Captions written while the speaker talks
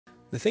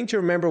The thing to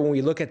remember when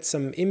we look at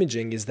some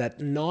imaging is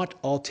that not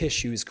all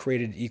tissue is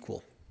created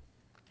equal.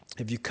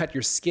 If you cut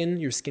your skin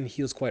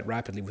heals quite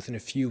rapidly. Within a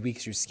few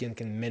weeks, your skin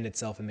can mend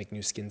itself and make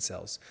new skin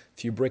cells.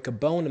 If you break a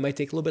bone, it might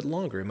take a little bit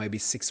longer. It might be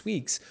 6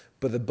 weeks,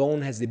 but the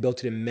bone has the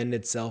ability to mend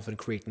itself and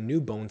create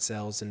new bone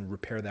cells and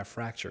repair that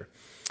fracture.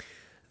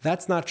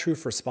 That's not true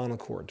for spinal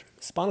cord.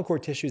 Spinal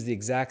cord tissue is the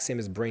exact same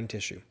as brain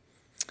tissue.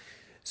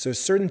 So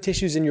certain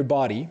tissues in your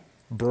body,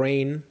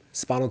 brain,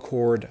 spinal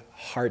cord,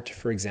 heart,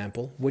 for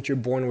example, what you're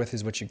born with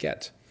is what you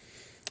get.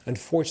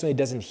 Unfortunately, it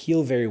doesn't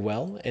heal very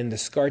well, and the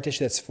scar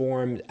tissue that's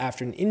formed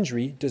after an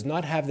injury does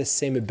not have the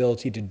same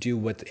ability to do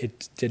what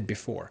it did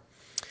before.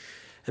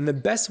 And the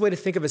best way to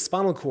think of a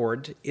spinal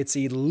cord, it's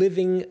a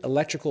living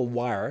electrical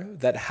wire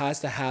that has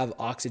to have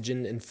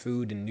oxygen and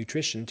food and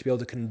nutrition to be able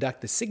to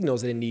conduct the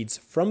signals that it needs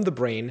from the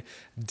brain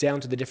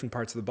down to the different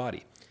parts of the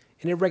body.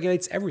 And it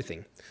regulates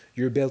everything.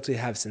 Your ability to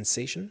have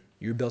sensation,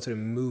 your ability to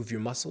move your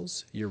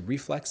muscles, your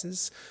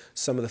reflexes,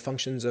 some of the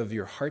functions of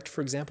your heart,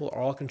 for example,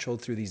 are all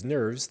controlled through these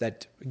nerves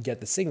that get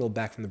the signal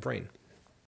back from the brain.